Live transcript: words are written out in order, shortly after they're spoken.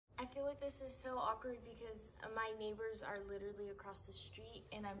feel like this is so awkward because my neighbors are literally across the street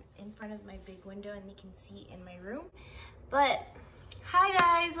and I'm in front of my big window and they can see in my room. But hi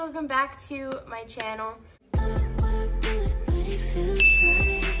guys, welcome back to my channel.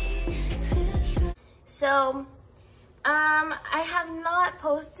 So I have not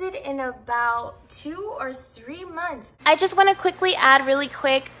posted in about 2 or 3 months. I just want to quickly add really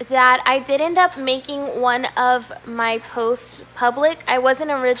quick that I did end up making one of my posts public. I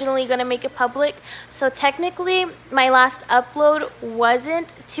wasn't originally going to make it public, so technically my last upload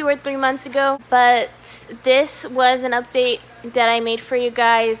wasn't 2 or 3 months ago, but this was an update that I made for you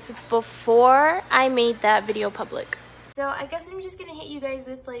guys before I made that video public. So I guess I'm just gonna hit you guys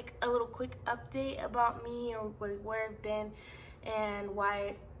with like a little quick update about me or where I've been and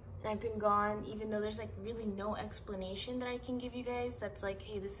why I've been gone, even though there's like really no explanation that I can give you guys that's like,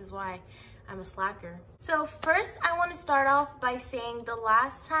 hey, this is why I'm a slacker. So first I want to start off by saying the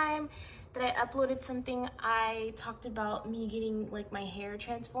last time that I uploaded something, I talked about me getting like my hair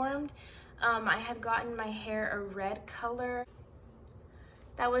transformed. I had gotten my hair a red color.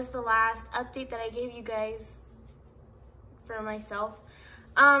 That was the last update that I gave you guys for myself.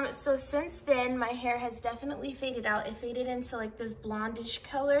 So since then my hair has definitely faded out. It faded into like this blondish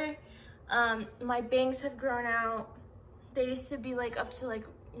color. My bangs have grown out. They used to be like up to like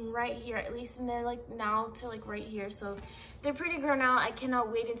right here at least, and they're like now to like right here, so they're pretty grown out. I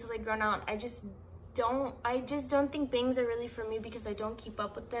cannot wait until they grown out. I just don't think bangs are really for me because I don't keep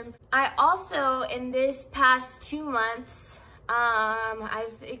up with them. I also, in this past 2 months,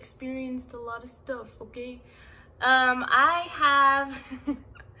 I've experienced a lot of stuff, okay? I have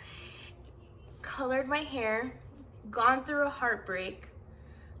colored my hair, gone through a heartbreak.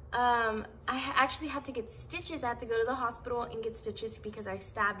 I actually had to get stitches. I had to go to the hospital and get stitches because I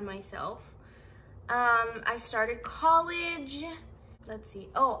stabbed myself. I started college. Let's see.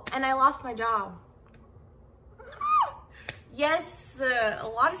 Oh, and I lost my job. Yes, a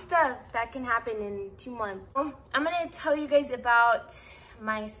lot of stuff that can happen in 2 months. I'm gonna tell you guys about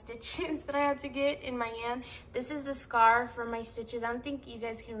my stitches that I had to get in my hand. This is the scar from my stitches. I don't think you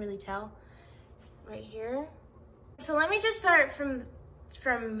guys can really tell right here. So let me just start from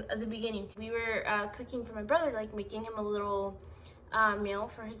the beginning. We were cooking for my brother, like making him a little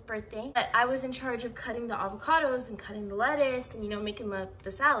meal for his birthday. But I was in charge of cutting the avocados and cutting the lettuce and, you know, making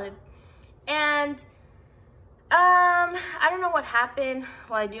the salad. And I don't know what happened.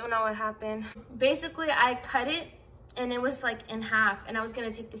 Well, I do know what happened. Basically, I cut it and it was like in half, and I was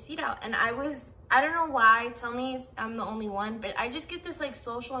gonna take the seed out, and I don't know why, tell me if I'm the only one, but I just get this like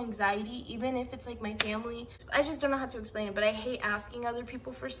social anxiety, even if it's like my family. I just don't know how to explain it, but I hate asking other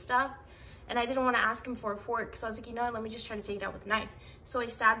people for stuff, and I didn't want to ask him for a fork, so I was like, you know what, let me just try to take it out with a knife. So I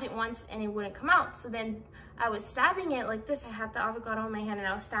stabbed it once and it wouldn't come out, so then I was stabbing it like this. I had the avocado in my hand and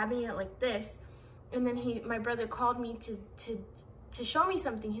I was stabbing it like this, and then my brother called me to show me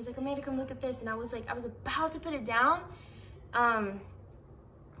something. He's like, Amanda, come look at this. And I was about to put it down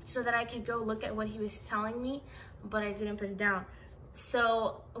so that I could go look at what he was telling me, but I didn't put it down.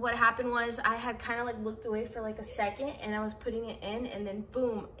 So what happened was I had kind of like looked away for like a second and I was putting it in, and then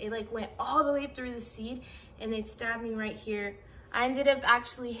boom, it like went all the way through the seed and it stabbed me right here. I ended up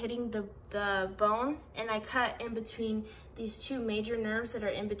actually hitting the bone, and I cut in between these 2 major nerves that are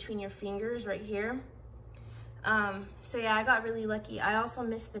in between your fingers right here. So yeah, I got really lucky. I also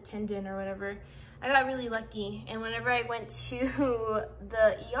missed the tendon or whatever. I got really lucky, and whenever I went to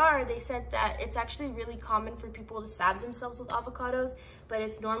the ER, they said that it's actually really common for people to stab themselves with avocados, but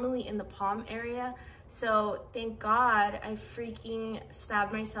it's normally in the palm area. So thank God I freaking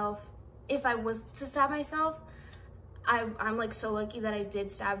stabbed myself. If I was to stab myself, I'm like so lucky that I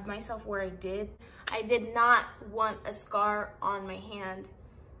did stab myself where I did. I did not want a scar on my hand.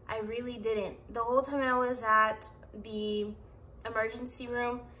 I really didn't. The whole time I was at the emergency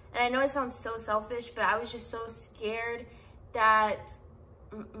room, and I know it sounds so selfish, but I was just so scared that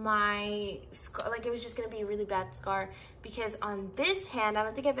my scar, like it was just gonna be a really bad scar, because on this hand, I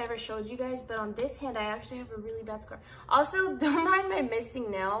don't think I've ever showed you guys, but on this hand, I actually have a really bad scar. Also, don't mind my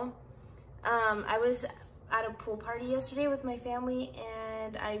missing nail. I was at a pool party yesterday with my family,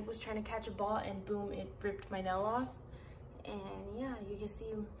 and I was trying to catch a ball, and boom, it ripped my nail off. And yeah, you can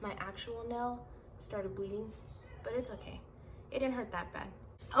see my actual nail started bleeding, but it's okay. It didn't hurt that bad.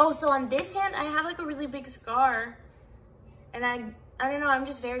 Oh, so on this hand, I have like a really big scar, and I don't know, I'm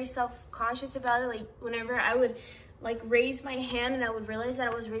just very self-conscious about it. Like whenever I would like raise my hand and I would realize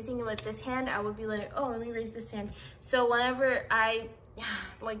that I was raising it with this hand, I would be like, oh, let me raise this hand. So whenever I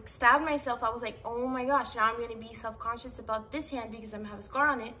like stabbed myself, I was like, oh my gosh, now I'm gonna be self-conscious about this hand because I'm gonna have a scar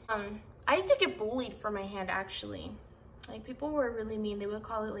on it. I used to get bullied for my hand, actually. Like, people were really mean. They would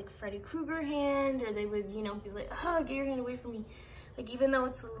call it like Freddy Krueger hand, or they would, you know, be like, oh, get your hand away from me. Like, even though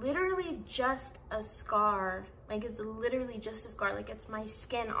it's literally just a scar, like, it's literally just a scar. Like, it's my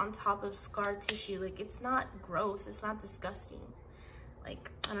skin on top of scar tissue. Like, it's not gross. It's not disgusting. Like,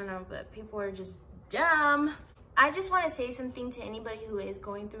 I don't know, but people are just dumb. I just want to say something to anybody who is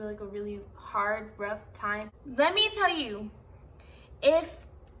going through like a really hard, rough time. Let me tell you,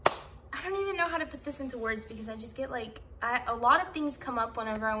 I don't even know how to put this into words, because I just get like, a lot of things come up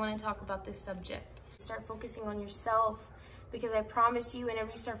whenever I want to talk about this subject. Start focusing on yourself, because I promise you,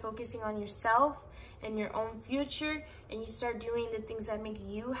 whenever you start focusing on yourself and your own future, and you start doing the things that make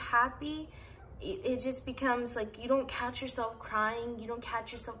you happy, it just becomes like, you don't catch yourself crying, you don't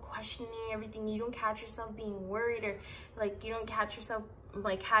catch yourself questioning everything, you don't catch yourself being worried, or like, you don't catch yourself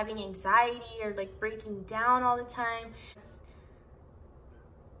like having anxiety or like breaking down all the time.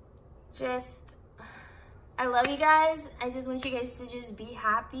 Just, I love you guys. I just want you guys to just be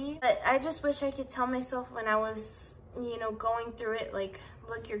happy. But I just wish I could tell myself when I was, you know, going through it, like,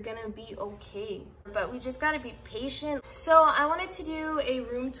 look, you're gonna be okay. But we just gotta be patient. So I wanted to do a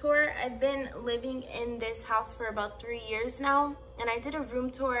room tour. I've been living in this house for about 3 years now, and I did a room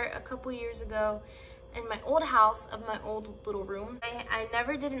tour a couple years ago in my old house of my old little room. I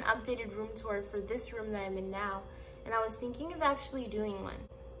never did an updated room tour for this room that I'm in now, and I was thinking of actually doing one.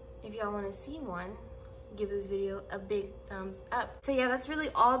 If y'all want to see one, give this video a big thumbs up. So yeah, that's really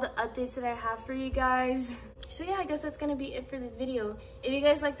all the updates that I have for you guys. So yeah, I guess that's gonna be it for this video. If you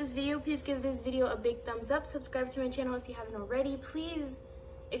guys like this video, please give this video a big thumbs up. Subscribe to my channel if you haven't already. Please,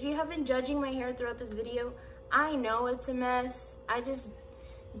 if you have been judging my hair throughout this video, I know it's a mess. I just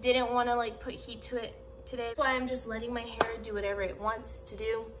didn't want to like put heat to it today. That's why I'm just letting my hair do whatever it wants to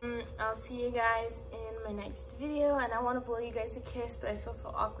do. I'll see you guys in my next video, and I want to blow you guys a kiss, but I feel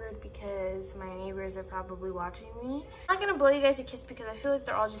so awkward because my neighbors are probably watching me. I'm not gonna blow you guys a kiss because I feel like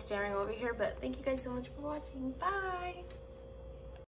they're all just staring over here, but thank you guys so much for watching. Bye.